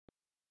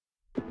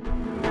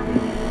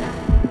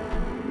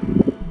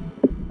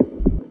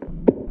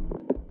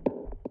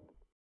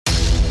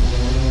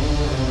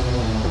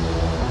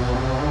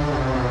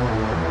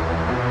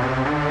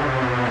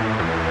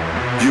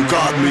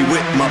got me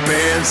with my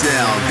pants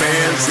down,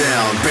 pants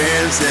down,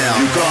 pants down.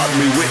 You got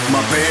me with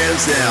my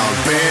pants down,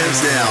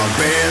 pants down,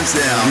 pants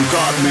down. You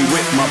got me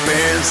with my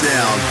pants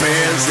down,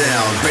 pants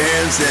down,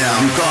 pants down.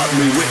 You got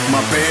me with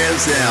my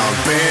pants down,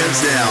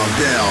 pants down,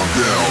 down,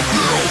 down,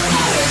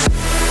 down,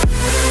 down.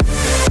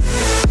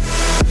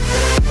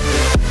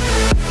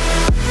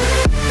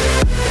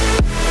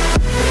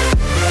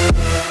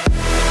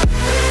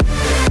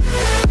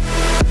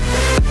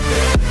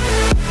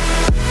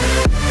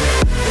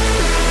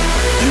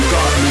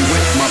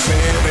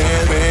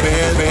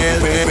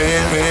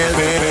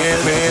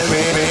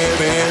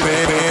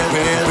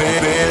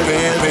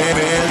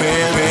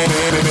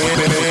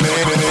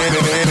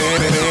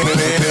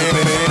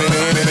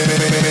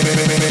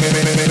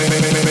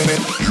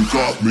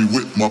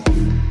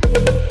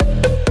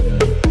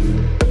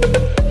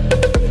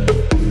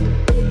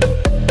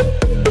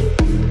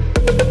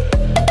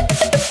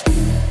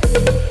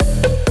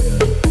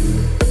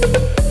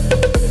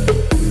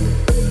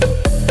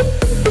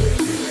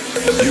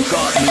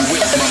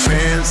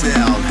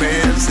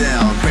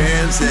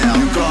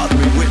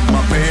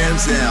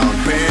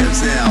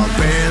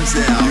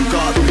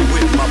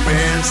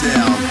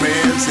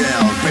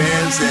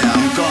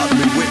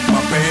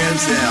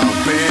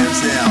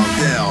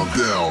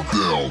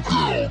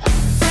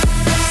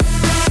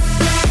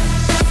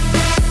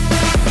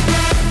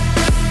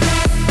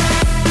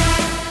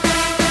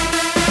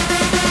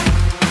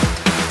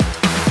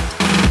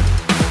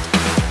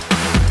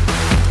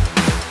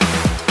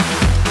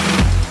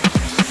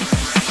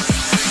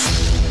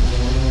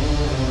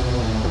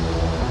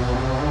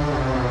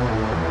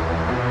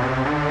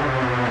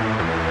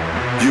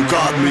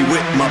 Me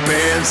with my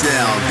pants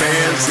down,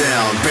 pants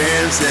down,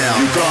 pants down.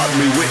 You got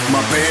me with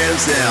my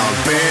pants down,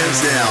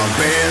 pants down,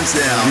 pants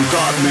down. You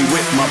got me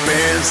with my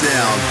pants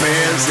down,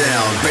 pants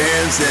down,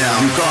 pants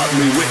down. You got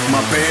me with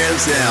my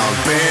pants down,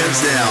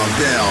 pants down,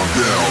 down,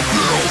 down, down,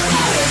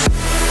 down.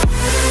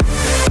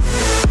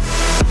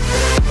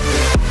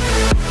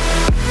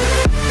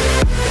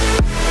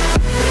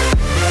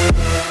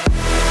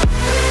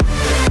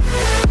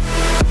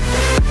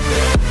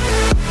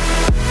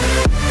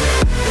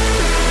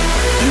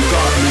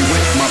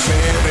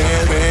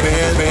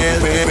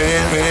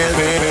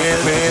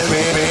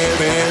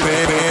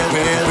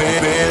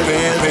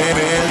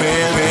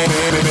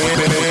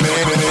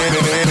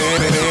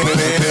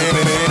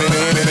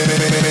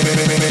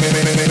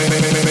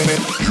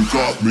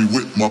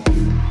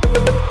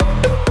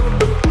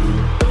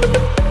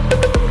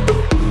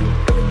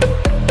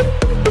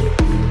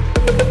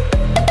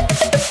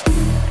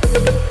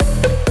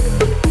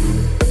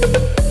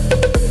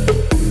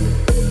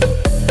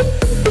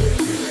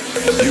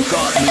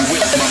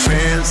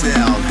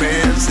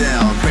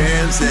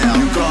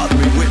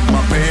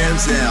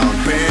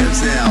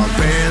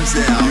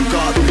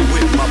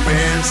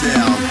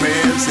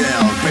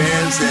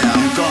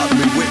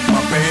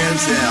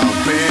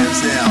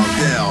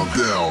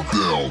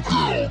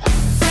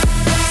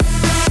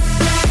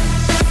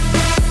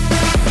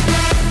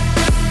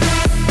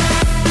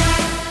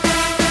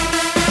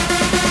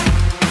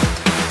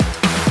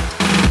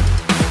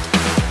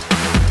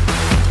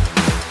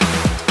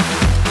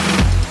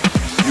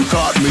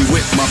 Me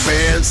with my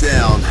pants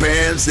down,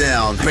 pants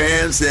down,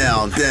 pants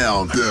down,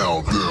 down,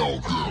 down,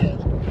 down,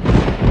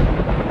 down.